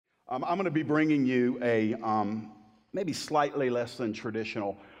I'm going to be bringing you a maybe slightly less than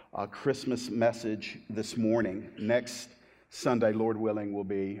traditional Christmas message this morning. Next Sunday, Lord willing, will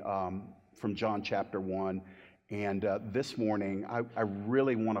be from John chapter 1. And this morning, I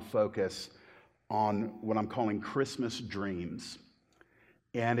really want to focus on what I'm calling Christmas dreams.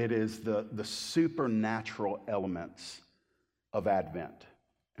 And it is the supernatural elements of Advent.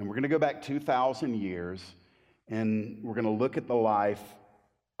 And we're going to go back 2,000 years, and we're going to look at the life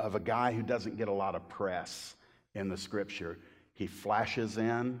of a guy who doesn't get a lot of press in the scripture. He flashes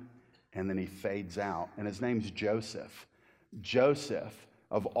in, and then he fades out. And his name's Joseph. Joseph,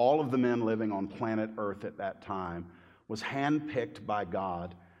 of all of the men living on planet Earth at that time, was handpicked by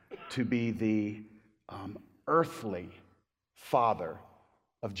God to be the earthly father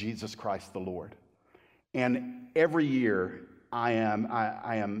of Jesus Christ the Lord. And every year I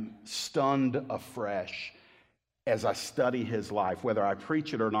am stunned afresh as I study his life. Whether I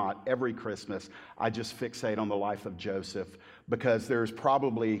preach it or not, every Christmas I just fixate on the life of Joseph, because there's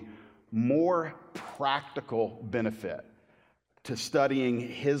probably more practical benefit to studying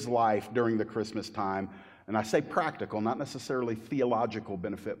his life during the Christmas time. And I say practical, not necessarily theological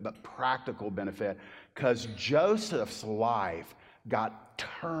benefit, but practical benefit, because Joseph's life got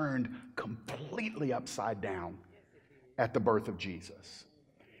turned completely upside down at the birth of Jesus.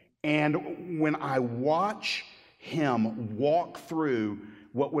 And when I watch him walk through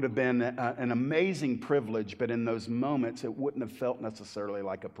what would have been an amazing privilege, but in those moments it wouldn't have felt necessarily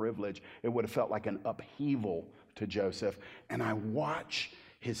like a privilege. It would have felt like an upheaval to Joseph. And I watch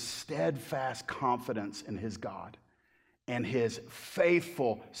his steadfast confidence in his God and his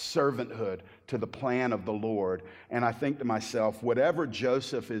faithful servanthood to the plan of the Lord. And I think to myself, whatever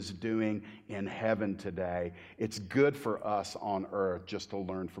Joseph is doing in heaven today, it's good for us on earth just to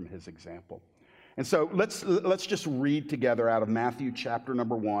learn from his example. And so let's just read together out of Matthew chapter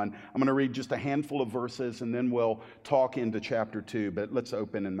number 1. I'm going to read just a handful of verses, and then we'll talk into chapter 2. But let's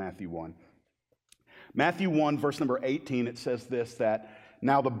open in Matthew 1. Matthew 1, verse number 18, it says this, that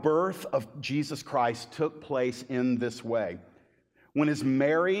now the birth of Jesus Christ took place in this way. When his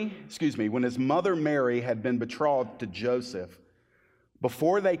mother Mary had been betrothed to Joseph,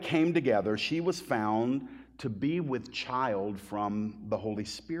 before they came together, she was found to be with child from the Holy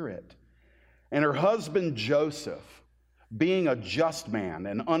Spirit. And her husband Joseph, being a just man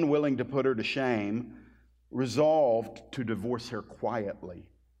and unwilling to put her to shame, resolved to divorce her quietly.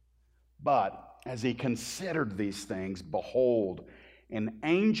 But as he considered these things, behold, an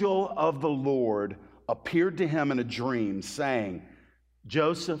angel of the Lord appeared to him in a dream, saying,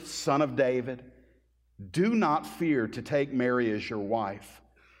 Joseph, son of David, do not fear to take Mary as your wife,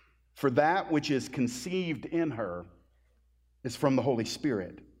 for that which is conceived in her is from the Holy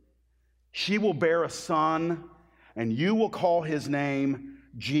Spirit. She will bear a son, and you will call his name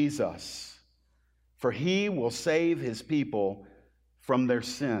Jesus, for he will save his people from their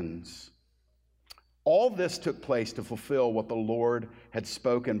sins. All this took place to fulfill what the Lord had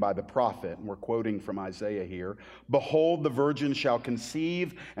spoken by the prophet. And we're quoting from Isaiah here. Behold, the virgin shall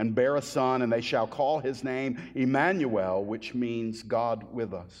conceive and bear a son, and they shall call his name Emmanuel, which means God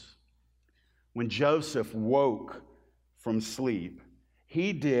with us. When Joseph woke from sleep,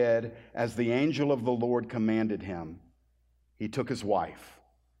 he did as the angel of the Lord commanded him. He took his wife,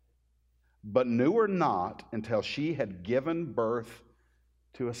 but knew her not until she had given birth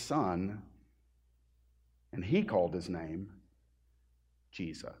to a son, and he called his name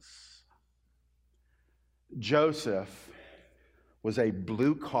Jesus. Joseph was a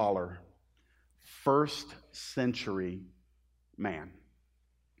blue-collar, first-century man.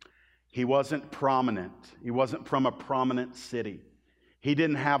 He wasn't prominent. He wasn't from a prominent city. He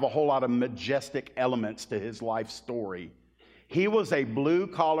didn't have a whole lot of majestic elements to his life story. He was a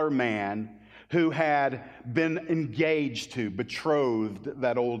blue-collar man who had been engaged to, betrothed,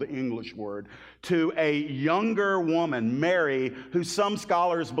 that old English word, to a younger woman, Mary, who some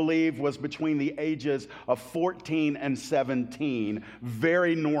scholars believe was between the ages of 14 and 17.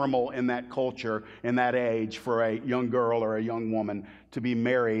 Very normal in that culture, in that age, for a young girl or a young woman to be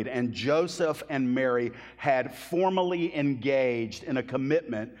married. And Joseph and Mary had formally engaged in a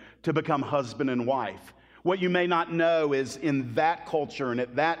commitment to become husband and wife. What you may not know is in that culture and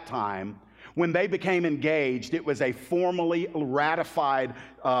at that time, when they became engaged, it was a formally ratified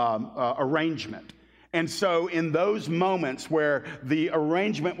arrangement. And so in those moments where the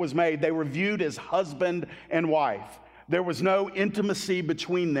arrangement was made, they were viewed as husband and wife. There was no intimacy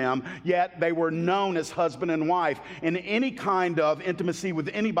between them, yet they were known as husband and wife. And any kind of intimacy with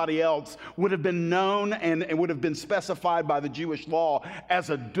anybody else would have been known and it would have been specified by the Jewish law as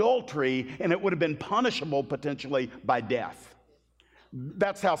adultery, and it would have been punishable potentially by death.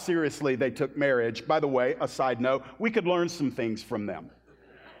 That's how seriously they took marriage. By the way, a side note, we could learn some things from them.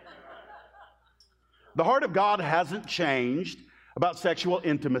 The heart of God hasn't changed about sexual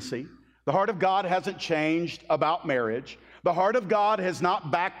intimacy. The heart of God hasn't changed about marriage. The heart of God has not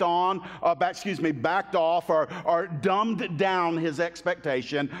backed off or dumbed down his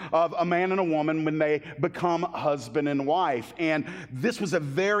expectation of a man and a woman when they become husband and wife. And this was a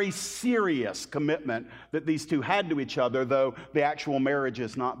very serious commitment that these two had to each other, though the actual marriage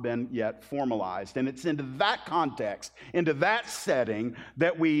has not been yet formalized. And it's into that context, into that setting,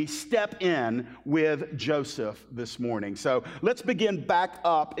 that we step in with Joseph this morning. So let's begin back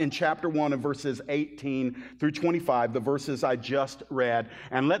up in chapter 1 of verses 18 through 25, the verses I just read,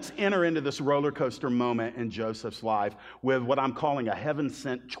 and let's enter into this roller coaster moment in Joseph's life with what I'm calling a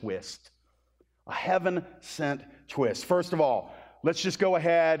heaven-sent twist. A heaven-sent twist. First of all, let's just go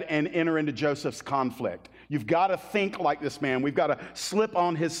ahead and enter into Joseph's conflict. You've got to think like this man. We've got to slip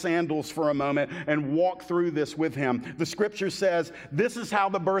on his sandals for a moment and walk through this with him. The scripture says, this is how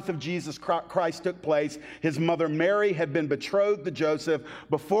the birth of Jesus Christ took place. His mother Mary had been betrothed to Joseph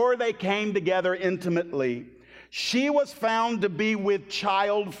before they came together intimately. She was found to be with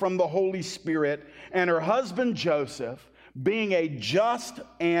child from the Holy Spirit, and her husband Joseph, being a just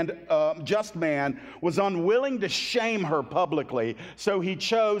man, was unwilling to shame her publicly, so he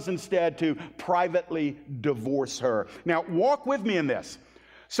chose instead to privately divorce her. Now, walk with me in this.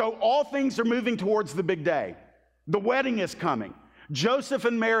 So all things are moving towards the big day. The wedding is coming. Joseph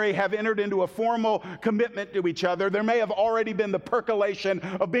and Mary have entered into a formal commitment to each other. There may have already been the percolation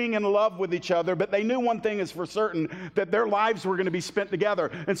of being in love with each other, but they knew one thing is for certain, that their lives were going to be spent together.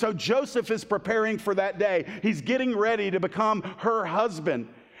 And so Joseph is preparing for that day. He's getting ready to become her husband.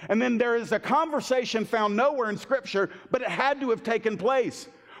 And then there is a conversation found nowhere in Scripture, but it had to have taken place,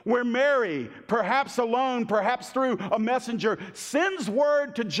 where Mary, perhaps alone, perhaps through a messenger, sends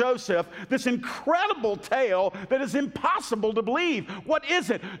word to Joseph, this incredible tale that is impossible to believe. What is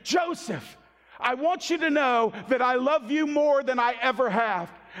it? Joseph, I want you to know that I love you more than I ever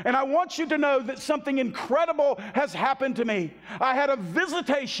have. And I want you to know that something incredible has happened to me. I had a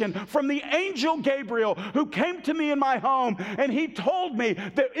visitation from the angel Gabriel, who came to me in my home, and he told me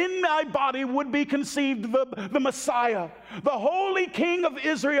that in my body would be conceived the Messiah. The Holy King of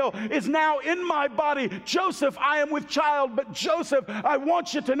Israel is now in my body. Joseph, I am with child, but Joseph, I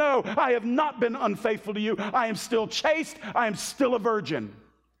want you to know I have not been unfaithful to you. I am still chaste. I am still a virgin.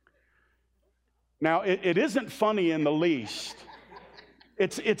 Now, it isn't funny in the least.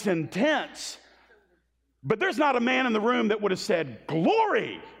 It's intense. But there's not a man in the room that would have said,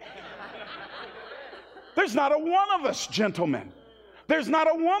 glory. There's not a one of us, gentlemen. There's not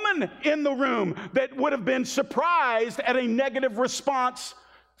a woman in the room that would have been surprised at a negative response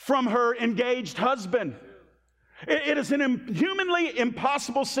from her engaged husband. It is an humanly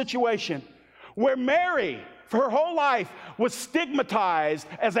impossible situation where Mary, for her whole life, was stigmatized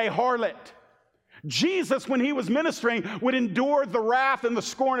as a harlot. Jesus, when he was ministering, would endure the wrath and the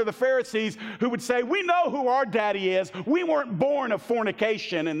scorn of the Pharisees, who would say, we know who our daddy is. We weren't born of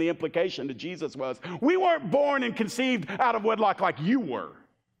fornication. And the implication to Jesus was, we weren't born and conceived out of wedlock like you were.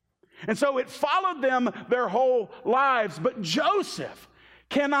 And so it followed them their whole lives. But Joseph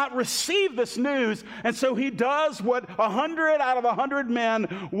cannot receive this news. And so he does what 100 out of 100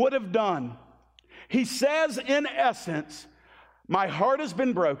 men would have done. He says, in essence, my heart has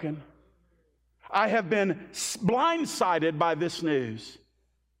been broken. I have been blindsided by this news,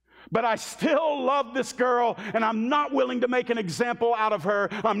 but I still love this girl, and I'm not willing to make an example out of her.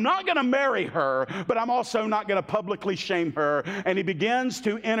 I'm not going to marry her, but I'm also not going to publicly shame her. And he begins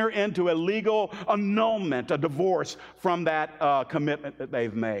to enter into a legal annulment, a divorce from that commitment that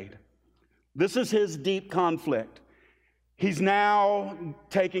they've made. This is his deep conflict. He's now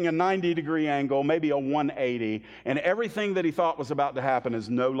taking a 90-degree angle, maybe a 180, and everything that he thought was about to happen is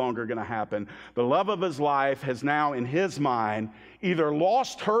no longer going to happen. The love of his life has now, in his mind, either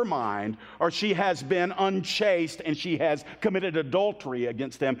lost her mind or she has been unchaste and she has committed adultery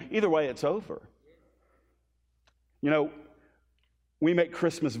against him. Either way, it's over. You know, we make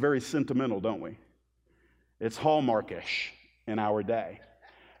Christmas very sentimental, don't we? It's Hallmarkish in our day.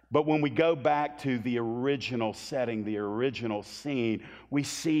 But when we go back to the original setting, the original scene, we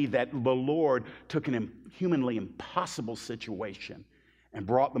see that the Lord took an humanly impossible situation and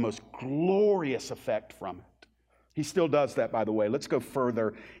brought the most glorious effect from it. He still does that, by the way. Let's go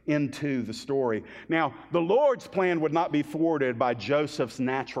further into the story. Now, the Lord's plan would not be thwarted by Joseph's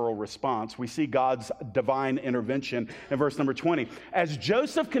natural response. We see God's divine intervention in verse number 20. As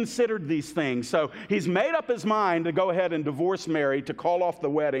Joseph considered these things, so he's made up his mind to go ahead and divorce Mary, to call off the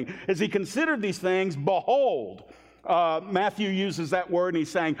wedding. As he considered these things, behold, Matthew uses that word, and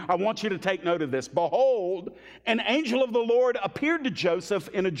he's saying, I want you to take note of this. Behold, an angel of the Lord appeared to Joseph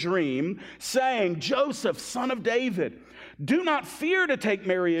in a dream, saying, Joseph, son of David, do not fear to take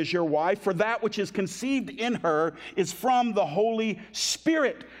Mary as your wife, for that which is conceived in her is from the Holy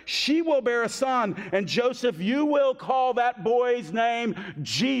Spirit. She will bear a son, and Joseph, you will call that boy's name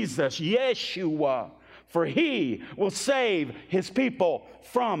Jesus, Yeshua, for he will save his people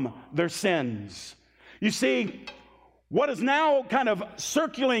from their sins. You see, what is now kind of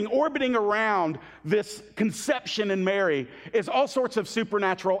orbiting around this conception in Mary is all sorts of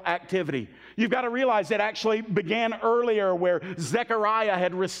supernatural activity. You've got to realize it actually began earlier, where Zechariah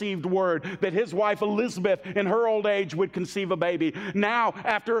had received word that his wife Elizabeth in her old age would conceive a baby. Now,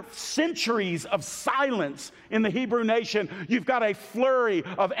 after centuries of silence in the Hebrew nation, you've got a flurry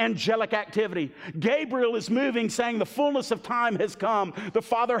of angelic activity. Gabriel is moving, saying the fullness of time has come. The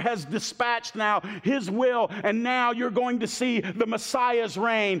Father has dispatched now his will, and now you're going to see the Messiah's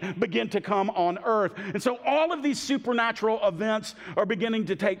reign begin to come on earth. And so all of these supernatural events are beginning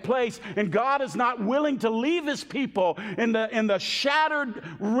to take place, and God is not willing to leave his people in the shattered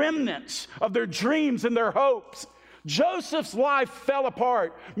remnants of their dreams and their hopes. Joseph's life fell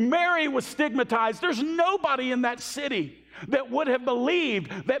apart. Mary was stigmatized. There's nobody in that city that would have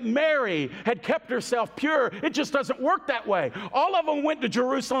believed that Mary had kept herself pure. It just doesn't work that way. All of them went to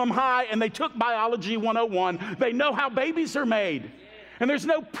Jerusalem High and they took Biology 101. They know how babies are made. And there's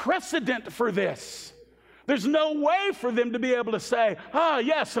no precedent for this. There's no way for them to be able to say,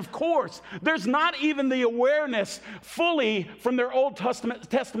 yes, of course. There's not even the awareness fully from their Old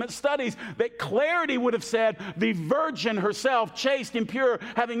Testament studies that clarity would have said the virgin herself, chaste and pure,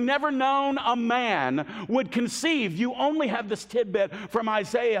 having never known a man, would conceive. You only have this tidbit from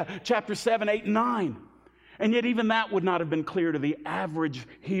Isaiah chapter 7, 8, and 9. And yet even that would not have been clear to the average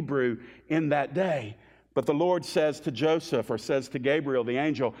Hebrew in that day. But the Lord says to Joseph, or says to Gabriel, the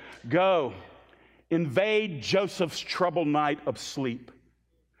angel, go, invade Joseph's troubled night of sleep.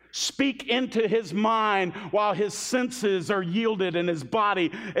 Speak into his mind while his senses are yielded and his body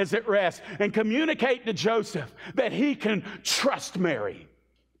is at rest. And communicate to Joseph that he can trust Mary.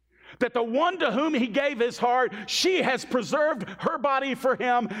 That the one to whom he gave his heart, she has preserved her body for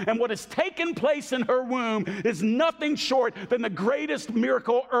him. And what has taken place in her womb is nothing short than the greatest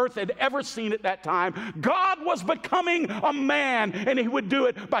miracle earth had ever seen at that time. God was becoming a man, and he would do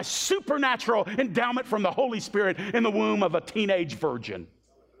it by supernatural endowment from the Holy Spirit in the womb of a teenage virgin.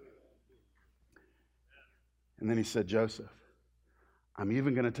 And then he said, Joseph, I'm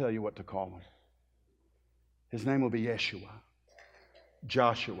even going to tell you what to call him. His name will be Yeshua,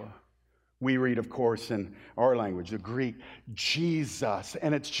 Joshua. We read, of course, in our language, the Greek, Jesus.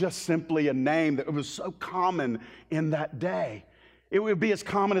 And it's just simply a name that was so common in that day. It would be as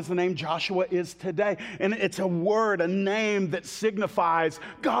common as the name Joshua is today. And it's a word, a name that signifies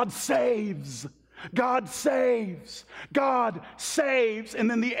God saves. God saves. God saves. And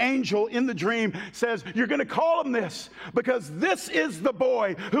then the angel in the dream says, you're going to call him this because this is the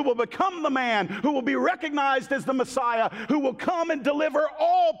boy who will become the man, who will be recognized as the Messiah, who will come and deliver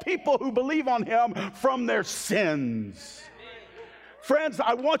all people who believe on him from their sins. Friends,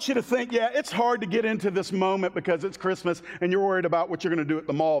 I want you to think, it's hard to get into this moment because it's Christmas and you're worried about what you're going to do at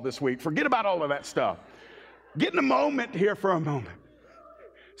the mall this week. Forget about all of that stuff. Get in the moment here for a moment.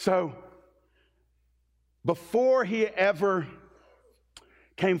 So, before he ever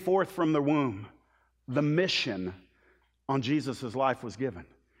came forth from the womb, the mission on Jesus' life was given.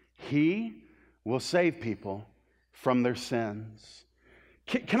 He will save people from their sins.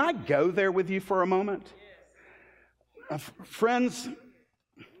 Can I go there with you for a moment? Friends,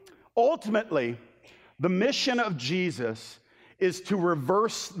 ultimately, the mission of Jesus is to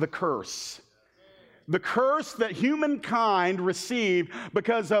reverse the curse. The curse that humankind received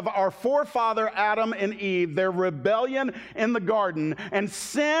because of our forefather Adam and Eve, their rebellion in the garden, and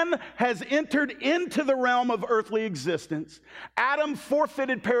sin has entered into the realm of earthly existence. Adam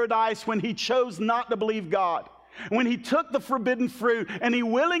forfeited paradise when he chose not to believe God. When he took the forbidden fruit and he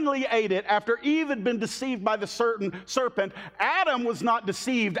willingly ate it after Eve had been deceived by the serpent, Adam was not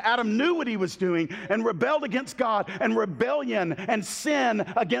deceived. Adam knew what he was doing and rebelled against God, and rebellion and sin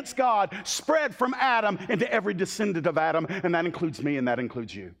against God spread from Adam into every descendant of Adam, and that includes me and that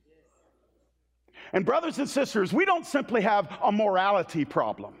includes you. And brothers and sisters, we don't simply have a morality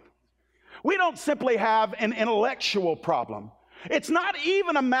problem. We don't simply have an intellectual problem. It's not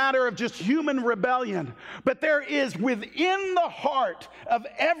even a matter of just human rebellion, but there is within the heart of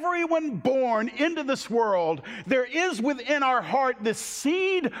everyone born into this world, there is within our heart this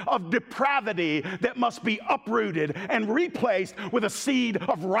seed of depravity that must be uprooted and replaced with a seed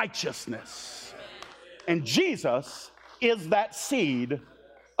of righteousness. And Jesus is that seed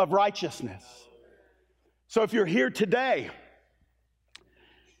of righteousness. So if you're here today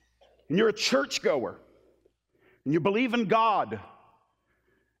and you're a churchgoer and you believe in God,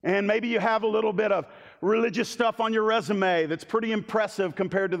 and maybe you have a little bit of religious stuff on your resume that's pretty impressive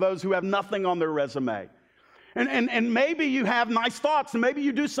compared to those who have nothing on their resume. And maybe you have nice thoughts, and maybe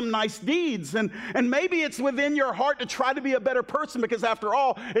you do some nice deeds, and maybe it's within your heart to try to be a better person, because after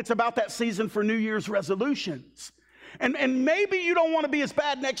all, it's about that season for New Year's resolutions. And maybe you don't want to be as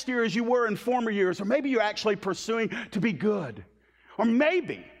bad next year as you were in former years, or maybe you're actually pursuing to be good. Or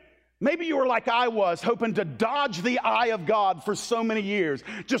maybe you were like I was, hoping to dodge the eye of God for so many years.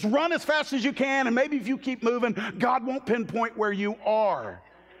 Just run as fast as you can, and maybe if you keep moving, God won't pinpoint where you are.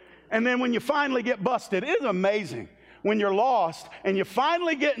 And then when you finally get busted, it is amazing when you're lost and you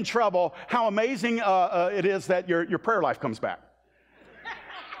finally get in trouble, how amazing it is that your prayer life comes back.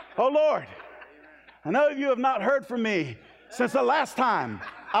 Oh, Lord, I know you have not heard from me since the last time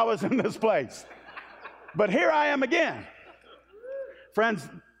I was in this place, but here I am again. Friends,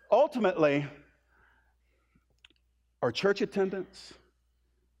 ultimately, our church attendance,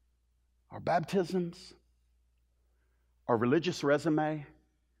 our baptisms, our religious resume,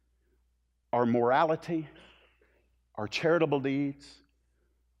 our morality, our charitable deeds,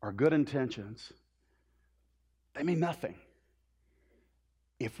 our good intentions, they mean nothing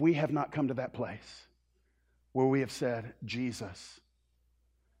if we have not come to that place where we have said, Jesus,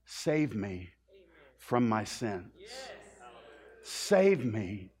 save me from my sins. Save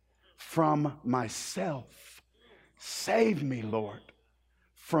me from myself. Save me, Lord,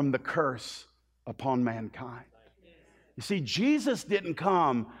 from the curse upon mankind. You see, Jesus didn't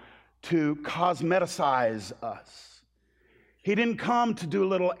come to cosmeticize us. He didn't come to do a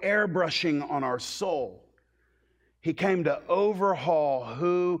little airbrushing on our soul. He came to overhaul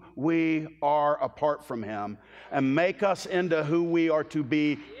who we are apart from him and make us into who we are to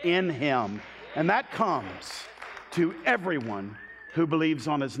be in him. And that comes to everyone who believes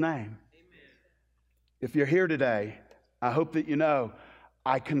on his name. If you're here today, I hope that you know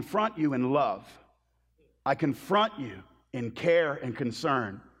I confront you in love. I confront you in care and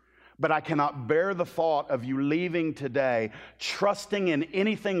concern. But I cannot bear the thought of you leaving today trusting in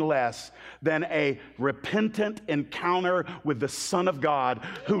anything less than a repentant encounter with the Son of God,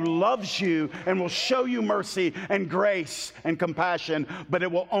 who loves you and will show you mercy and grace and compassion, but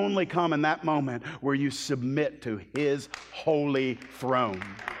it will only come in that moment where you submit to his holy throne.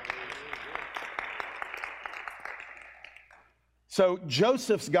 So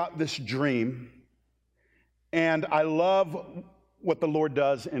Joseph's got this dream, and I love what the Lord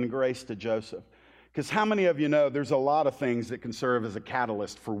does in grace to Joseph. Because how many of you know there's a lot of things that can serve as a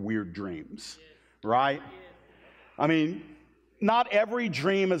catalyst for weird dreams, right? I mean, not every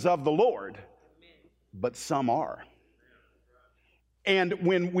dream is of the Lord, but some are. And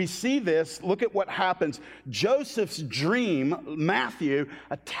when we see this, look at what happens. Joseph's dream, Matthew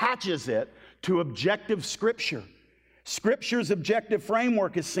attaches it to objective scripture. Scripture's objective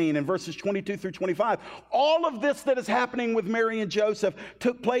framework is seen in verses 22 through 25. All of this that is happening with Mary and Joseph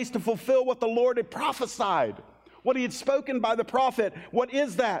took place to fulfill what the Lord had prophesied, what he had spoken by the prophet. What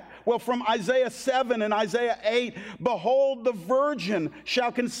is that? Well, from Isaiah 7 and Isaiah 8, behold, the virgin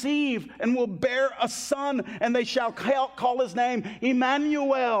shall conceive and will bear a son, and they shall call his name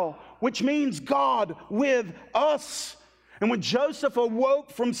Emmanuel, which means God with us. And when Joseph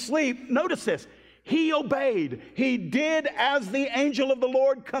awoke from sleep, notice this, he obeyed. He did as the angel of the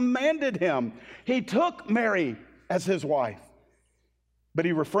Lord commanded him. He took Mary as his wife, but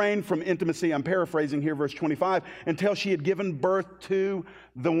he refrained from intimacy, I'm paraphrasing here, verse 25, until she had given birth to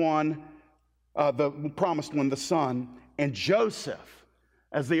the promised one, the son. And Joseph,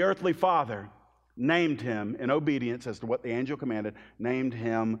 as the earthly father, named him in obedience as to what the angel commanded, named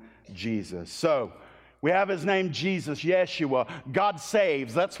him Jesus. So, we have his name, Jesus, Yeshua. God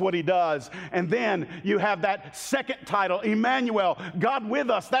saves. That's what he does. And then you have that second title, Emmanuel, God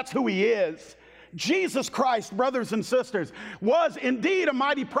with us. That's who he is. Jesus Christ, brothers and sisters, was indeed a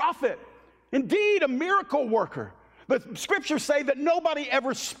mighty prophet, indeed a miracle worker. The scriptures say that nobody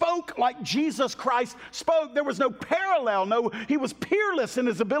ever spoke like Jesus Christ spoke. There was no parallel. He was peerless in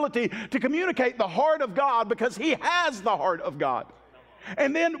his ability to communicate the heart of God, because he has the heart of God.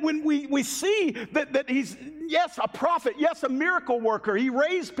 And then when we see that he's, yes, a prophet, yes, a miracle worker. He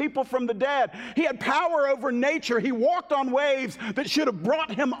raised people from the dead. He had power over nature. He walked on waves that should have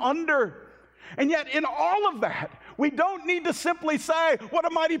brought him under. And yet in all of that, we don't need to simply say, what a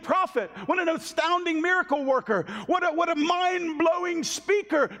mighty prophet, what an astounding miracle worker, what a mind-blowing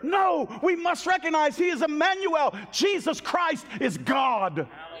speaker. No, we must recognize he is Emmanuel. Jesus Christ is God.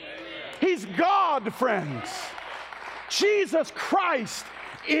 He He's God, friends. Jesus Christ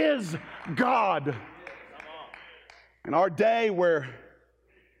is God. In our day where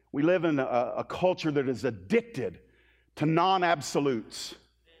we live in a culture that is addicted to non-absolutes,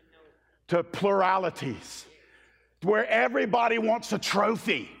 to pluralities, where everybody wants a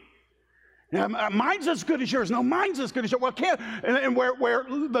trophy. Mine's as good as yours. No, mine's as good as yours. Well, and where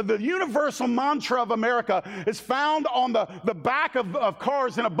the universal mantra of America is found on the back of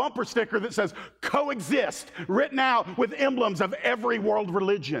cars in a bumper sticker that says coexist, written out with emblems of every world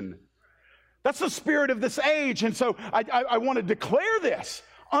religion. That's the spirit of this age. And so I want to declare this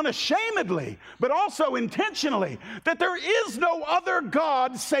unashamedly, but also intentionally, that there is no other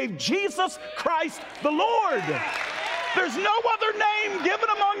God save Jesus Christ the Lord. There's no other name given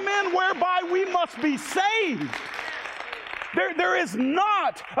among men whereby we must be saved. There is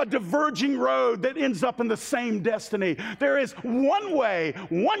not a diverging road that ends up in the same destiny. There is one way,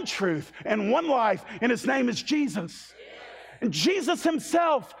 one truth, and one life, and his name is Jesus. And Jesus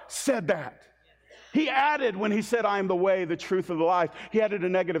himself said that. He added, when he said, I am the way, the truth, and the life, he added a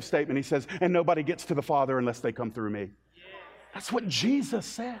negative statement. He says, and nobody gets to the Father unless they come through me. That's what Jesus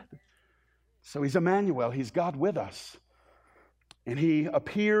said. So he's Emmanuel. He's God with us. And he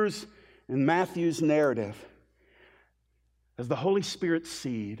appears in Matthew's narrative as the Holy Spirit's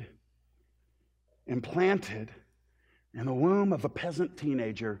seed implanted in the womb of a peasant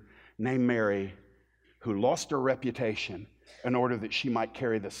teenager named Mary, who lost her reputation in order that she might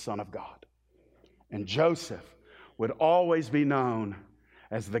carry the Son of God. And Joseph would always be known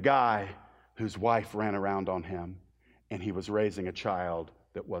as the guy whose wife ran around on him, and he was raising a child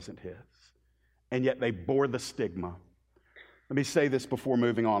that wasn't his. And yet they bore the stigma. Let me say this before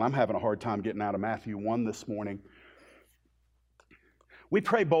moving on. I'm having a hard time getting out of Matthew 1 this morning. We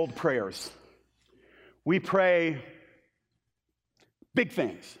pray bold prayers. We pray big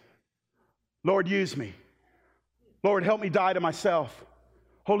things. Lord, use me. Lord, help me die to myself.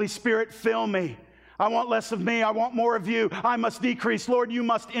 Holy Spirit, fill me. I want less of me. I want more of you. I must decrease. Lord, you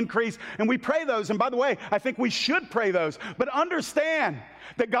must increase. And we pray those. And by the way, I think we should pray those. But understand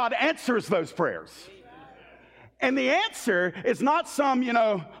that God answers those prayers. And the answer is not some,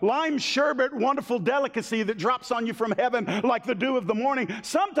 lime sherbet, wonderful delicacy that drops on you from heaven like the dew of the morning.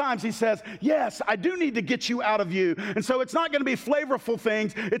 Sometimes he says, yes, I do need to get you out of you. And so it's not going to be flavorful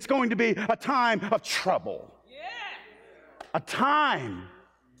things. It's going to be a time of trouble. A time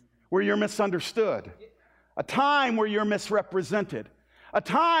where you're misunderstood, a time where you're misrepresented, a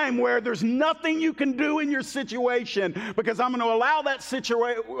time where there's nothing you can do in your situation because I'm going to allow that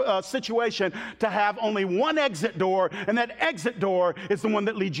situation to have only one exit door, and that exit door is the one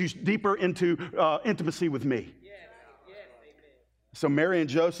that leads you deeper into intimacy with me. So Mary and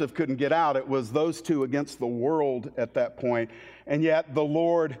Joseph couldn't get out. It was those two against the world at that point, and yet the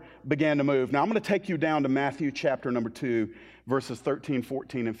Lord began to move. Now I'm going to take you down to Matthew chapter number 2, verses 13,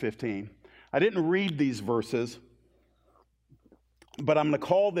 14, and 15. I didn't read these verses, but I'm going to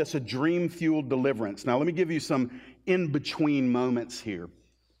call this a dream-fueled deliverance. Now, let me give you some in-between moments here.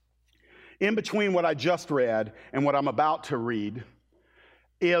 In between what I just read and what I'm about to read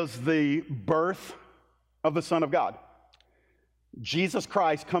is the birth of the Son of God. Jesus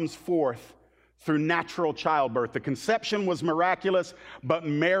Christ comes forth through natural childbirth. The conception was miraculous, but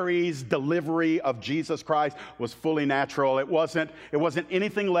Mary's delivery of Jesus Christ was fully natural. It wasn't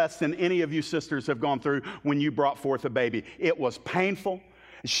anything less than any of you sisters have gone through when you brought forth a baby. It was painful.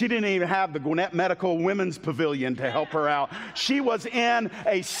 She didn't even have the Gwinnett Medical Women's Pavilion to help her out. She was in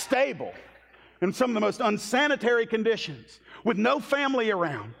a stable in some of the most unsanitary conditions with no family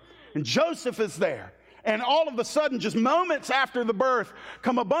around. And Joseph is there. And all of a sudden, just moments after the birth,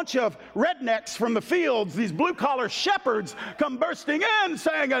 come a bunch of rednecks from the fields. These blue-collar shepherds come bursting in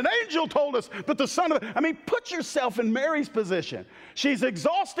saying, an angel told us that the son of... put yourself in Mary's position. She's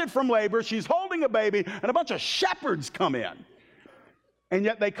exhausted from labor. She's holding a baby, and a bunch of shepherds come in. And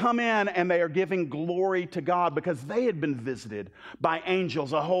yet they come in and they are giving glory to God because they had been visited by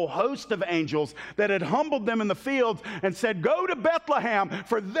angels, a whole host of angels that had humbled them in the fields and said, go to Bethlehem,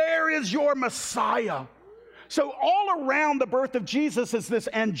 for there is your Messiah. So all around the birth of Jesus is this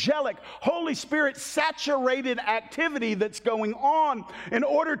angelic, Holy Spirit saturated activity that's going on in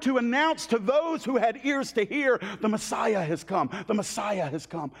order to announce to those who had ears to hear, the Messiah has come, the Messiah has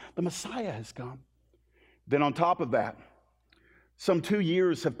come, the Messiah has come. Then on top of that, some 2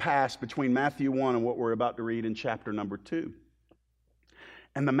 years have passed between Matthew 1 and what we're about to read in chapter number 2.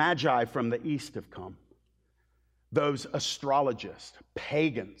 And the Magi from the east have come. Those astrologists,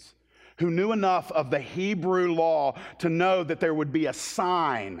 pagans, who knew enough of the Hebrew law to know that there would be a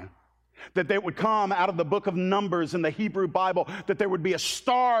sign That they would come out of the book of Numbers in the Hebrew Bible, that there would be a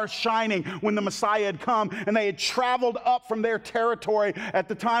star shining when the Messiah had come, and they had traveled up from their territory at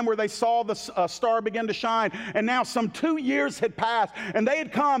the time where they saw the star begin to shine. And now some 2 years had passed, and they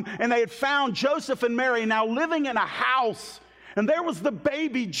had come and they had found Joseph and Mary now living in a house. And there was the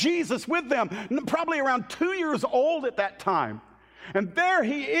baby Jesus with them, probably around 2 years old at that time. And there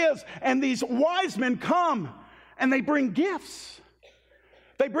he is, and these wise men come and they bring gifts.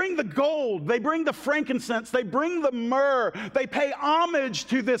 They bring the gold, they bring the frankincense, they bring the myrrh, they pay homage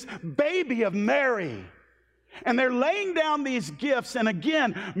to this baby of Mary. And they're laying down these gifts, and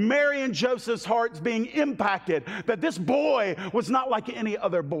again, Mary and Joseph's hearts being impacted that this boy was not like any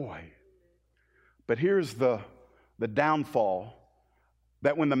other boy. But here's the downfall,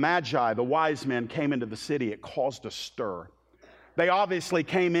 that when the Magi, the wise men, came into the city, it caused a stir. They obviously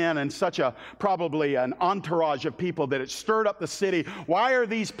came in such probably an entourage of people that it stirred up the city. Why are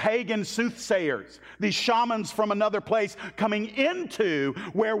these pagan soothsayers, these shamans from another place, coming into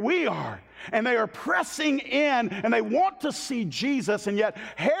where we are? And they are pressing in, and they want to see Jesus, and yet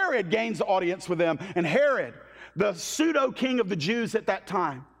Herod gains audience with them. And Herod, the pseudo-king of the Jews at that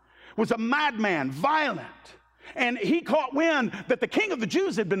time, was a madman, violent. And he caught wind that the king of the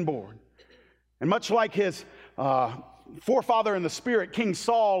Jews had been born. And much like his forefather in the spirit, King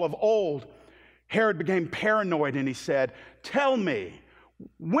Saul of old, Herod became paranoid, and he said, "Tell me,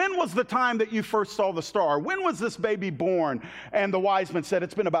 when was the time that you first saw the star? When was this baby born?" And the wise men said,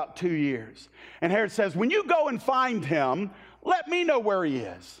 "It's been about 2 years." And Herod says, "When you go and find him, let me know where he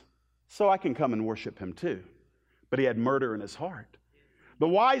is, so I can come and worship him too." But he had murder in his heart. The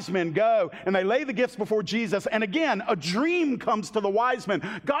wise men go, and they lay the gifts before Jesus. And again, a dream comes to the wise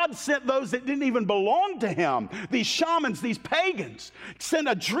men. God sent those that didn't even belong to him. These shamans, these pagans, sent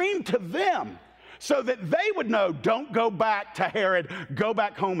a dream to them so that they would know, don't go back to Herod, go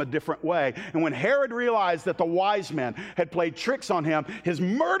back home a different way. And when Herod realized that the wise men had played tricks on him, his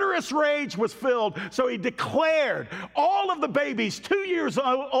murderous rage was filled. So he declared all of the babies 2 years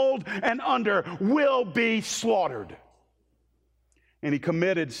old and under will be slaughtered. And he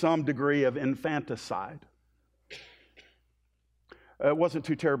committed some degree of infanticide. It wasn't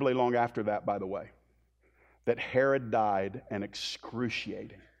too terribly long after that, by the way, that Herod died an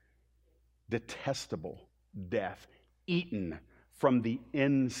excruciating, detestable death, eaten from the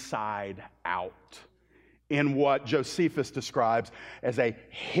inside out, in what Josephus describes as a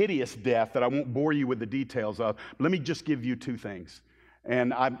hideous death that I won't bore you with the details of. But let me just give you 2 things,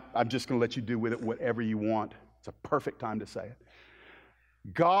 and I'm just going to let you do with it whatever you want. It's a perfect time to say it.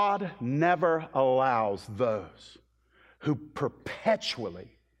 God never allows those who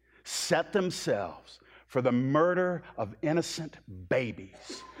perpetually set themselves for the murder of innocent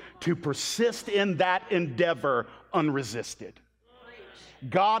babies to persist in that endeavor unresisted.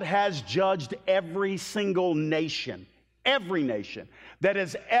 God has judged every single nation, every nation that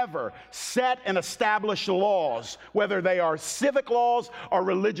has ever set and established laws, whether they are civic laws or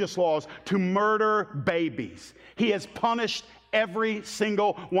religious laws, to murder babies. He has punished every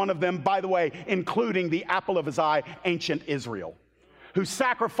single one of them, by the way, including the apple of his eye, ancient Israel, who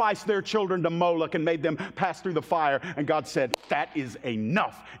sacrificed their children to Moloch and made them pass through the fire. And God said, that is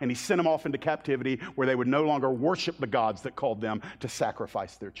enough. And he sent them off into captivity where they would no longer worship the gods that called them to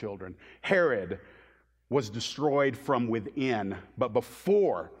sacrifice their children. Herod was destroyed from within, but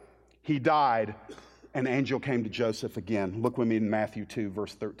before he died, an angel came to Joseph again. Look with me in Matthew 2,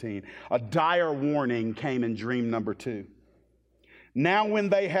 verse 13. A dire warning came in dream number 2. Now when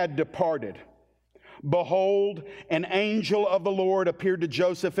they had departed, behold, an angel of the Lord appeared to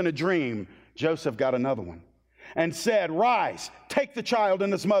Joseph in a dream. Joseph got another one and said, "Rise, take the child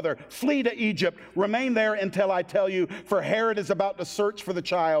and his mother, flee to Egypt, remain there until I tell you, for Herod is about to search for the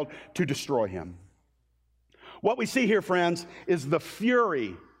child to destroy him." What we see here, friends, is the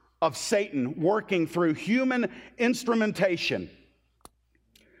fury of Satan working through human instrumentation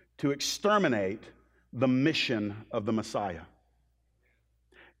to exterminate the mission of the Messiah.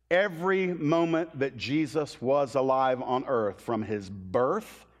 Every moment that Jesus was alive on earth, from his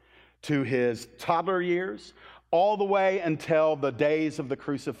birth to his toddler years, all the way until the days of the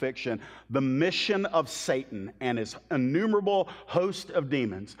crucifixion, the mission of Satan and his innumerable host of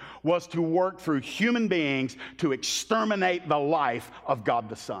demons was to work through human beings to exterminate the life of God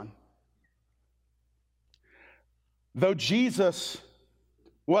the Son. Though Jesus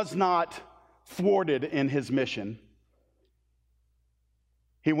was not thwarted in his mission,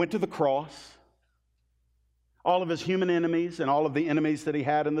 he went to the cross. All of his human enemies and all of the enemies that he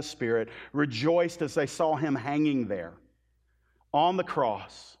had in the spirit rejoiced as they saw him hanging there on the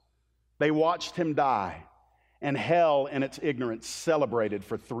cross. They watched him die, And hell, in its ignorance, celebrated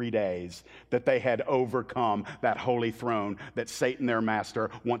for 3 days that they had overcome that holy throne that Satan, their master,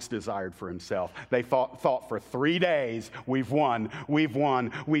 once desired for himself. They thought for 3 days, we've won,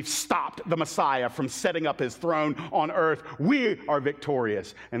 we've stopped the Messiah from setting up his throne on earth. We are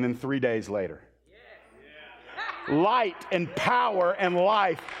victorious. And then 3 days later, light and power and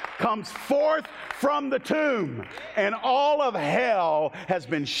life comes forth from the tomb, and all of hell has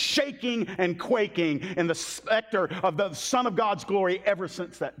been shaking and quaking in the specter of the Son of God's glory ever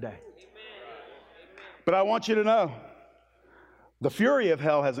since that day. But I want you to know, the fury of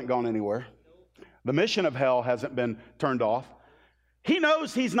hell hasn't gone anywhere. The mission of hell hasn't been turned off. He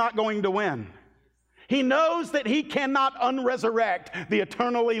knows he's not going to win. He knows that he cannot unresurrect the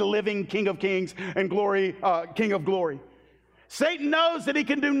eternally living King of Kings and King of Glory. Satan knows that he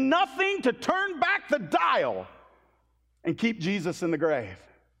can do nothing to turn back the dial and keep Jesus in the grave.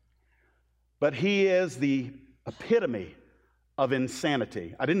 But he is the epitome of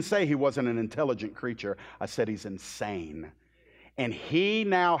insanity. I didn't say he wasn't an intelligent creature. I said he's insane. And he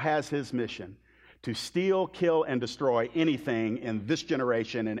now has his mission to steal, kill, and destroy anything in this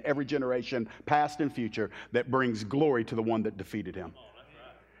generation and every generation, past and future, that brings glory to the one that defeated him.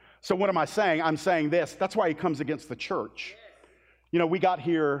 So what am I saying? I'm saying this. That's why he comes against the church. You know, we got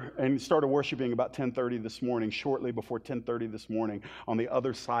here and started worshiping about 10:30 this morning, shortly before 10:30 this morning, on the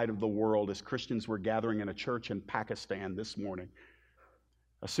other side of the world, as Christians were gathering in a church in Pakistan this morning.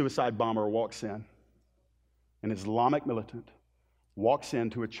 A suicide bomber walks in, an Islamic militant, walks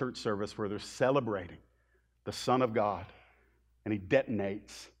into a church service where they're celebrating the Son of God, and he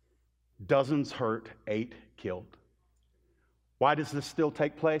detonates. Dozens hurt, 8 killed. Why does this still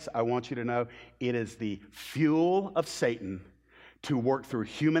take place? I want you to know it is the fuel of Satan to work through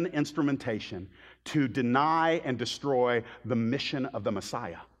human instrumentation to deny and destroy the mission of the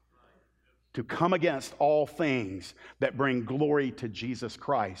Messiah, to come against all things that bring glory to Jesus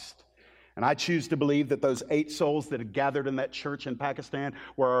Christ. And I choose to believe that those 8 souls that had gathered in that church in Pakistan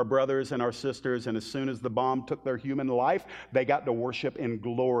were our brothers and our sisters, and as soon as the bomb took their human life, they got to worship in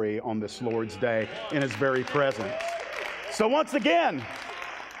glory on this Lord's Day in his very presence. So once again,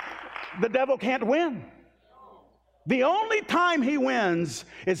 the devil can't win. The only time he wins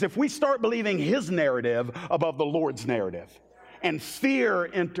is if we start believing his narrative above the Lord's narrative, and fear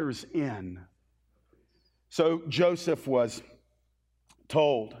enters in. So Joseph was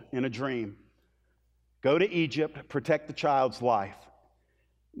told in a dream, go to Egypt, protect the child's life.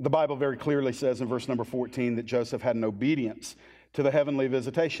 The Bible very clearly says in verse number 14 that Joseph had an obedience to the heavenly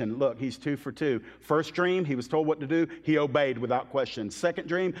visitation. Look, he's 2 for 2. First dream, he was told what to do. He obeyed without question. Second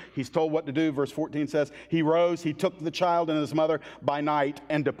dream, he's told what to do. Verse 14 says, he rose, he took the child and his mother by night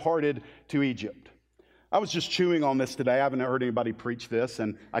and departed to Egypt. I was just chewing on this today. I haven't heard anybody preach this,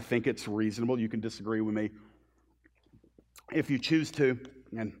 and I think it's reasonable. You can disagree with me if you choose to,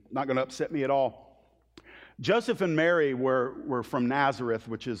 and not going to upset me at all. Joseph and Mary were from Nazareth,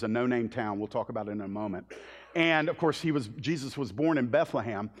 which is a no-name town. We'll talk about it in a moment. And of course, Jesus was born in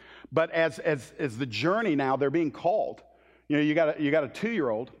Bethlehem. But as the journey now, they're being called. You know, you got a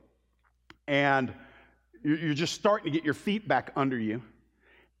 2-year-old, and you're just starting to get your feet back under you.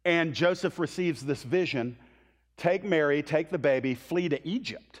 And Joseph receives this vision: take Mary, take the baby, flee to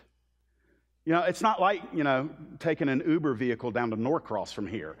Egypt. You know, it's not like, you know, taking an Uber vehicle down to Norcross from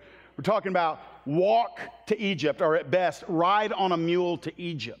here. We're talking about walk to Egypt, or at best, ride on a mule to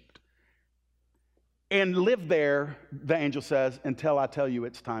Egypt. And live there, the angel says, until I tell you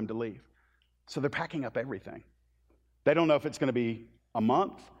it's time to leave. So they're packing up everything. They don't know if it's going to be a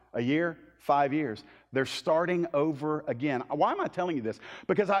month, a year, 5 years. They're starting over again. Why am I telling you this?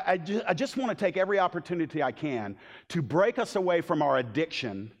 Because I just want to take every opportunity I can to break us away from our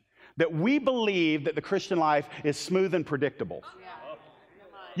addiction that we believe that the Christian life is smooth and predictable.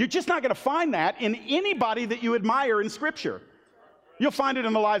 You're just not going to find that in anybody that you admire in Scripture. You'll find it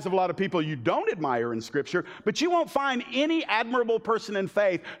in the lives of a lot of people you don't admire in Scripture, but you won't find any admirable person in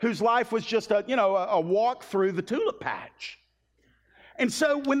faith whose life was just a walk through the tulip patch. And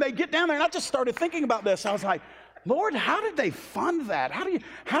so when they get down there, and I just started thinking about this, I was like, Lord, how did they fund that?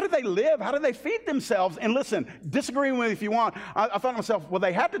 How did they live? How did they feed themselves? And listen, disagree with me if you want. I thought to myself, well,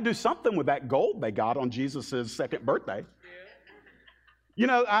 they had to do something with that gold they got on Jesus' 2nd birthday. You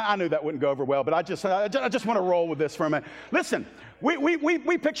know, I knew that wouldn't go over well, but I just want to roll with this for a minute. Listen,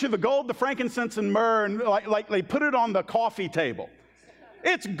 we picture the gold, the frankincense, and myrrh, and like they put it on the coffee table.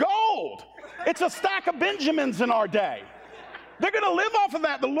 It's gold. It's a stack of Benjamins in our day. They're going to live off of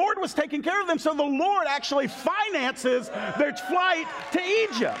that. The Lord was taking care of them, so the Lord actually finances their flight to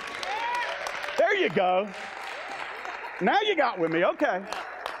Egypt. There you go. Now you got with me. Okay.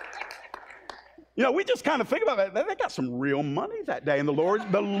 You know, we just kind of think about it. They got some real money that day. And the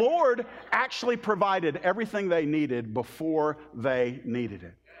Lord actually provided everything they needed before they needed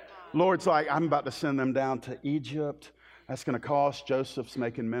it. Lord's like, I'm about to send them down to Egypt. That's going to cost. Joseph's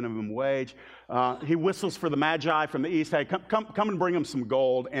making minimum wage. He whistles for the Magi from the east. Hey, come and bring them some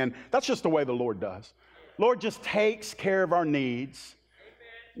gold. And that's just the way the Lord does. Lord just takes care of our needs.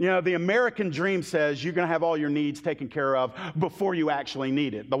 You know, the American dream says you're going to have all your needs taken care of before you actually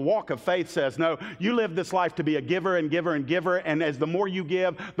need it. The walk of faith says, no, you live this life to be a giver and giver and giver. And as the more you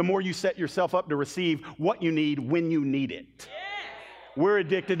give, the more you set yourself up to receive what you need when you need it. Yeah. We're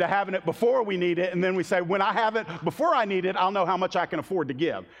addicted to having it before we need it. And then we say, when I have it before I need it, I'll know how much I can afford to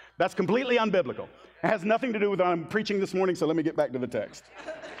give. That's completely unbiblical. It has nothing to do with what I'm preaching this morning. So let me get back to the text.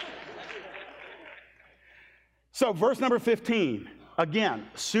 So verse number 15. Again,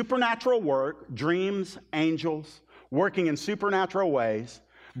 supernatural work, dreams, angels, working in supernatural ways,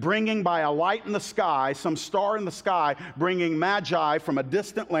 bringing by a light in the sky, some star in the sky, bringing magi from a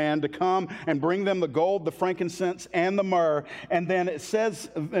distant land to come and bring them the gold, the frankincense, and the myrrh. And then it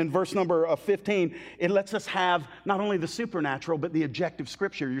says in verse number 15, it lets us have not only the supernatural, but the objective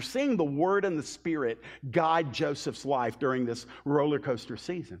scripture. You're seeing the Word and the Spirit guide Joseph's life during this roller coaster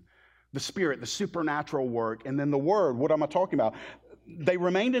season. The Spirit, the supernatural work, and then the Word. What am I talking about? They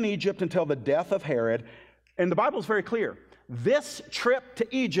remained in Egypt until the death of Herod, and the Bible is very clear. This trip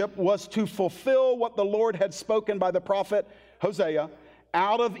to Egypt was to fulfill what the Lord had spoken by the prophet Hosea.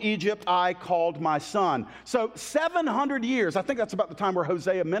 Out of Egypt I called my son. So 700 years, I think that's about the time where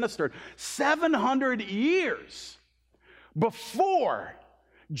Hosea ministered, 700 years before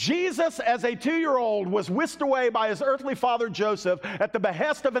Jesus, as a 2-year-old, was whisked away by his earthly father Joseph at the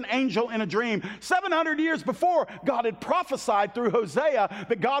behest of an angel in a dream. 700 years before, God had prophesied through Hosea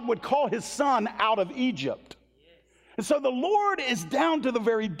that God would call his son out of Egypt. And so the Lord is down to the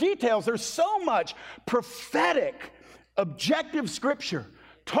very details. There's so much prophetic, objective scripture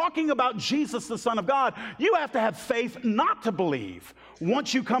talking about Jesus, the Son of God. You have to have faith not to believe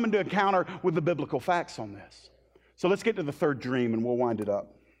once you come into encounter with the biblical facts on this. So let's get to the third dream and we'll wind it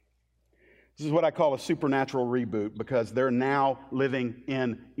up. This is what I call a supernatural reboot because they're now living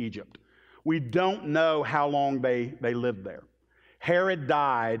in Egypt. We don't know how long they lived there. Herod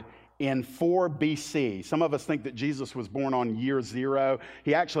died in 4 BC. Some of us think that Jesus was born on year 0.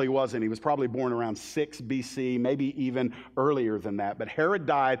 He actually wasn't. He was probably born around 6 BC, maybe even earlier than that. But Herod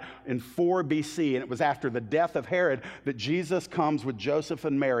died in 4 BC, and it was after the death of Herod that Jesus comes with Joseph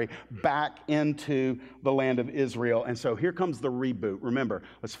and Mary back into the land of Israel. And so here comes the reboot. Remember,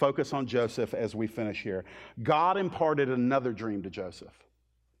 let's focus on Joseph as we finish here. God imparted another dream to Joseph.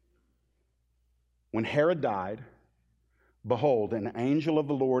 When Herod died, behold, an angel of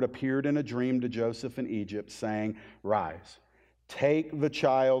the Lord appeared in a dream to Joseph in Egypt, saying, Rise, take the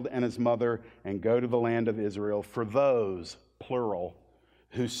child and his mother and go to the land of Israel, for those, plural,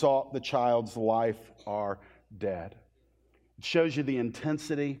 who sought the child's life are dead. It shows you the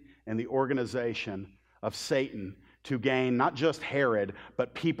intensity and the organization of Satan to gain not just Herod,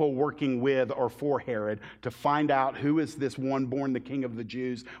 but people working with or for Herod to find out who is this one born the king of the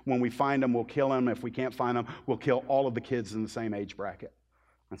Jews. When we find him, we'll kill him. If we can't find him, we'll kill all of the kids in the same age bracket.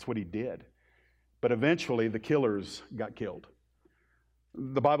 That's what he did. But eventually, the killers got killed.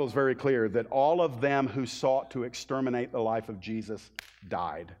 The Bible is very clear that all of them who sought to exterminate the life of Jesus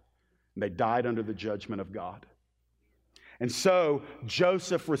died. They died under the judgment of God. And so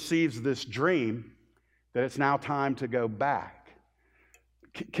Joseph receives this dream that it's now time to go back.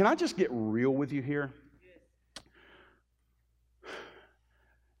 Can I just get real with you here?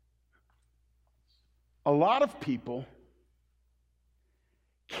 A lot of people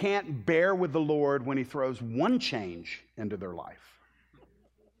can't bear with the Lord when he throws one change into their life.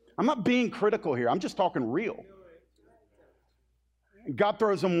 I'm not being critical here. I'm just talking real. God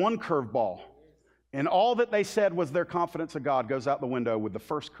throws them one curveball, and all that they said was their confidence in God goes out the window with the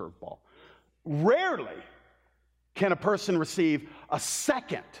first curveball. Rarely can a person receive a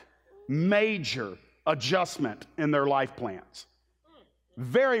second major adjustment in their life plans.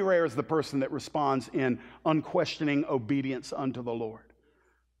 Very rare is the person that responds in unquestioning obedience unto the Lord.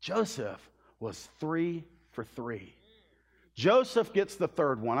 Joseph was 3 for 3. Joseph gets the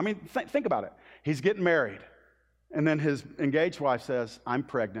third one. I mean, think about it. He's getting married, and then his engaged wife says, I'm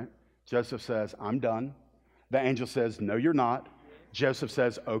pregnant. Joseph says, I'm done. The angel says, no, you're not. Joseph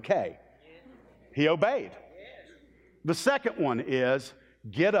says, okay. He obeyed. The second one is,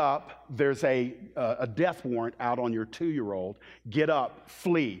 get up. There's a death warrant out on your 2-year-old. Get up,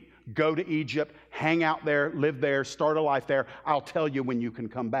 flee, go to Egypt, hang out there, live there, start a life there. I'll tell you when you can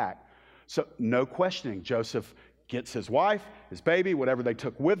come back. So no questioning. Joseph gets his wife, his baby, whatever they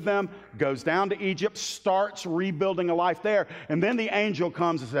took with them, goes down to Egypt, starts rebuilding a life there. And then the angel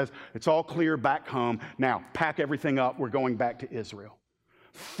comes and says, it's all clear back home. Now, pack everything up. We're going back to Israel.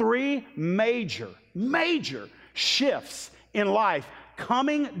 3 major shifts in life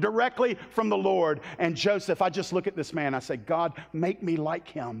coming directly from the Lord. And Joseph, I just look at this man. I say, God, make me like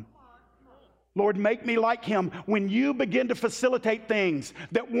him. Lord, make me like him. When you begin to facilitate things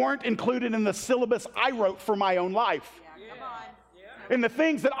that weren't included in the syllabus I wrote for my own life. And the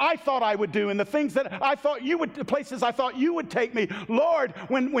things that I thought I would do, and the things that I thought you would, the places I thought you would take me. Lord,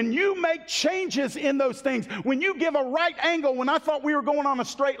 when you make changes in those things, when you give a right angle, when I thought we were going on a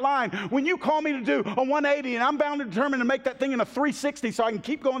straight line, when you call me to do a 180 and I'm bound and determined to make that thing in a 360 so I can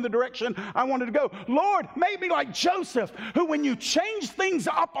keep going the direction I wanted to go. Lord, make me like Joseph, who when you change things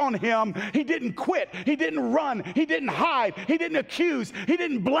up on him, he didn't quit, he didn't run, he didn't hide, he didn't accuse, he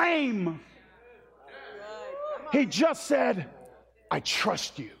didn't blame. He just said, I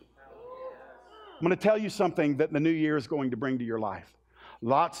trust you. I'm going to tell you something that the new year is going to bring to your life.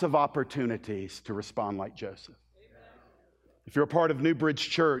 Lots of opportunities to respond like Joseph. If you're a part of New Bridge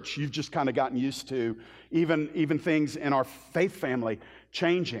Church, you've just kind of gotten used to even things in our faith family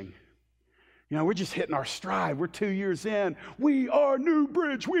changing. You know, we're just hitting our stride. We're 2 years in. We are New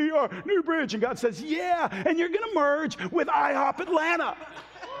Bridge. We are New Bridge. And God says, yeah, and you're going to merge with IHOP Atlanta.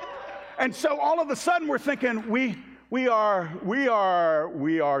 And so all of a sudden we're thinking, we are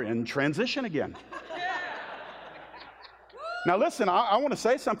in transition again. Now listen, I want to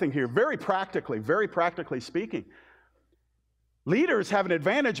say something here, very practically speaking. Leaders have an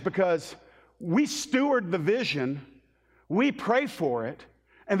advantage because we steward the vision, we pray for it,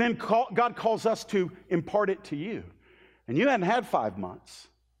 and then God calls us to impart it to you. And you hadn't had 5 months.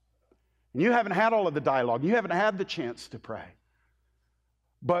 And you haven't had all of the dialogue. You haven't had the chance to pray.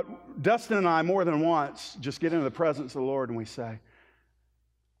 But Dustin and I, more than once, just get into the presence of the Lord and we say,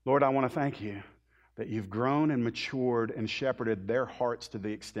 Lord, I want to thank you that you've grown and matured and shepherded their hearts to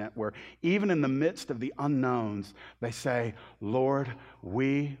the extent where even in the midst of the unknowns, they say, Lord,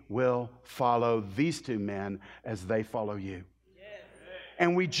 we will follow these 2 men as they follow you. Yes.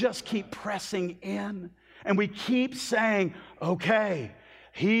 And we just keep pressing in and we keep saying, okay,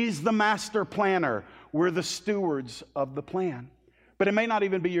 he's the master planner. We're the stewards of the plan. But it may not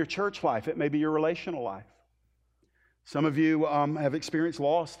even be your church life. It may be your relational life. Some of you have experienced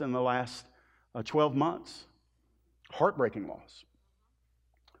loss in the last 12 months. Heartbreaking loss.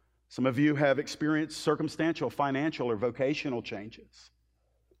 Some of you have experienced circumstantial, financial, or vocational changes.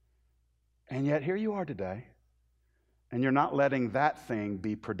 And yet here you are today. And you're not letting that thing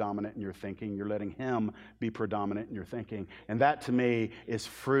be predominant in your thinking. You're letting him be predominant in your thinking. And that to me is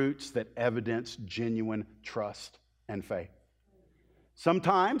fruits that evidence genuine trust and faith.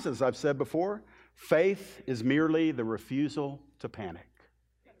 Sometimes, as I've said before, faith is merely the refusal to panic.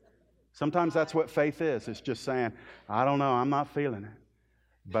 Sometimes that's what faith is. It's just saying, I don't know, I'm not feeling it,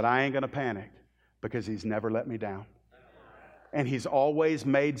 but I ain't going to panic because he's never let me down. And he's always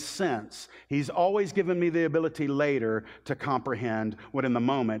made sense. He's always given me the ability later to comprehend what in the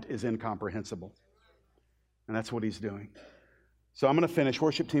moment is incomprehensible. And that's what he's doing. So I'm going to finish.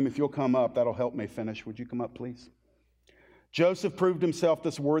 Worship team, if you'll come up, that'll help me finish. Would you come up, please? Joseph proved himself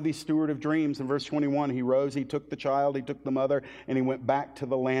this worthy steward of dreams. In verse 21, he rose, he took the child, he took the mother, and he went back to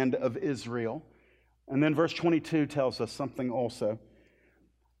the land of Israel. And then verse 22 tells us something also,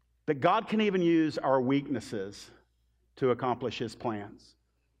 that God can even use our weaknesses to accomplish his plans.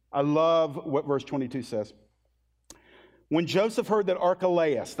 I love what verse 22 says. When Joseph heard that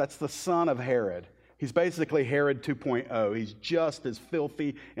Archelaus, that's the son of Herod, he's basically Herod 2.0. He's just as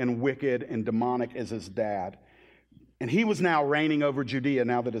filthy and wicked and demonic as his dad. And he was now reigning over Judea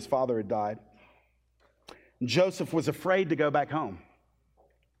now that his father had died. Joseph was afraid to go back home.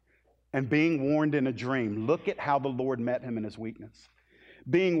 And being warned in a dream, look at how the Lord met him in his weakness.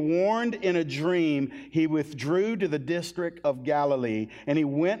 Being warned in a dream, he withdrew to the district of Galilee, and he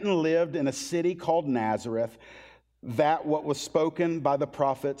went and lived in a city called Nazareth, that what was spoken by the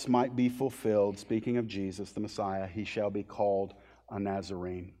prophets might be fulfilled. Speaking of Jesus, the Messiah, he shall be called a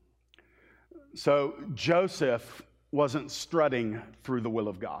Nazarene. So Joseph wasn't strutting through the will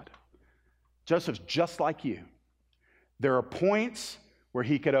of God. Joseph's just like you. There are points where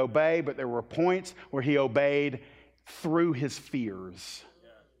he could obey, but there were points where he obeyed through his fears.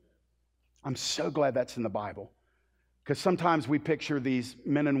 I'm so glad that's in the Bible, because sometimes we picture these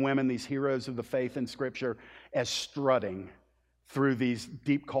men and women, these heroes of the faith in Scripture, as strutting through these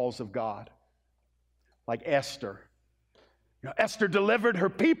deep calls of God. Like Esther. You know, Esther delivered her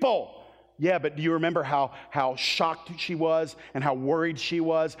people. Yeah, but do you remember how shocked she was and how worried she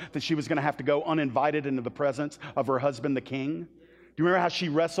was that she was going to have to go uninvited into the presence of her husband, the king? Do you remember how she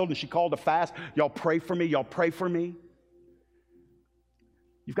wrestled and she called a fast? Y'all pray for me. Y'all pray for me.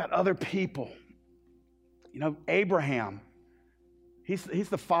 You've got other people. You know, Abraham, he's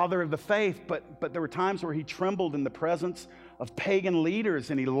the father of the faith, but there were times where he trembled in the presence of pagan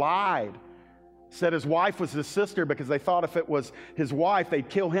leaders and he lied. Said his wife was his sister because they thought if it was his wife, they'd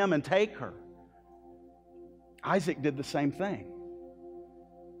kill him and take her. Isaac did the same thing.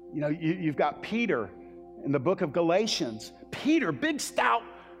 You know, you've got Peter in the book of Galatians. Peter, big, stout,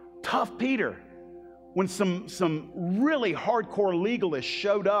 tough Peter. When some really hardcore legalists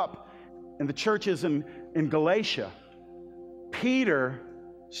showed up in the churches in Galatia, Peter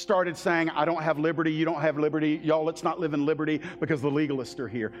started saying, I don't have liberty, you don't have liberty, y'all, let's not live in liberty because the legalists are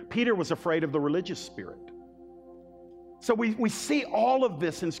here. Peter was afraid of the religious spirit. So we see all of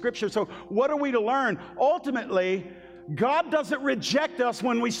this in Scripture. So what are we to learn? Ultimately, God doesn't reject us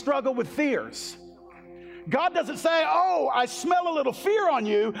when we struggle with fears. God doesn't say, oh, I smell a little fear on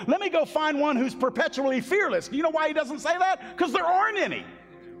you. Let me go find one who's perpetually fearless. You know why he doesn't say that? Because there aren't any.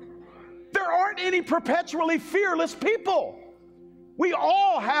 There aren't any perpetually fearless people. We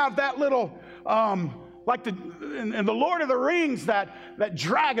all have that little, like in the Lord of the Rings, that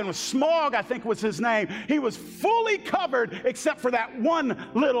dragon with Smaug, I think was his name. He was fully covered except for that one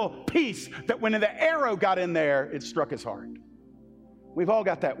little piece that when the arrow got in there, it struck his heart. We've all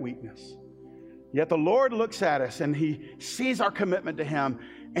got that weakness. Yet the Lord looks at us and he sees our commitment to him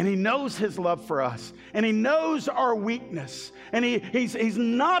and he knows his love for us and he knows our weakness. And he's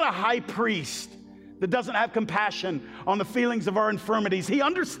not a high priest that doesn't have compassion on the feelings of our infirmities. He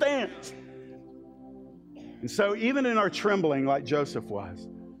understands. And so even in our trembling like Joseph was,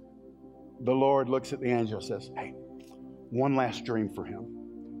 the Lord looks at the angel and says, hey, one last dream for him.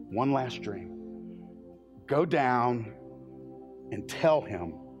 One last dream. Go down and tell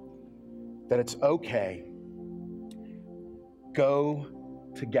him that it's okay. Go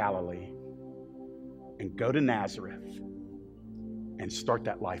to Galilee and go to Nazareth and start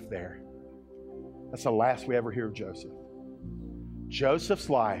that life there. That's the last we ever hear of Joseph. Joseph's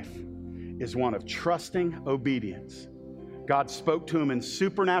life is one of trusting obedience. God spoke to him in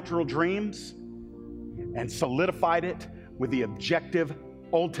supernatural dreams and solidified it with the objective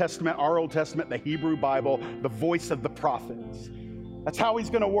Old Testament, our Old Testament, the Hebrew Bible, the voice of the prophets. That's how he's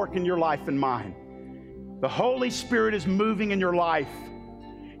going to work in your life and mine. The Holy Spirit is moving in your life.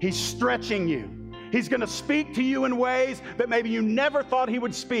 He's stretching you. He's going to speak to you in ways that maybe you never thought he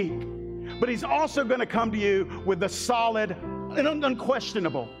would speak. But he's also going to come to you with the solid and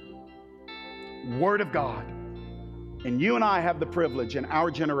unquestionable Word of God. And you and I have the privilege in our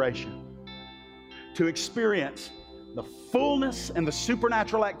generation to experience the fullness and the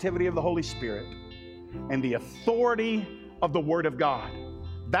supernatural activity of the Holy Spirit and the authority of the Word of God.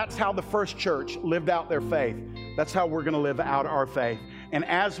 That's how the first church lived out their faith. That's how we're going to live out our faith. And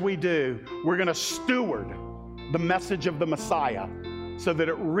as we do, we're going to steward the message of the Messiah so that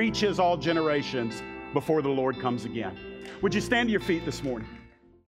it reaches all generations before the Lord comes again. Would you stand to your feet this morning?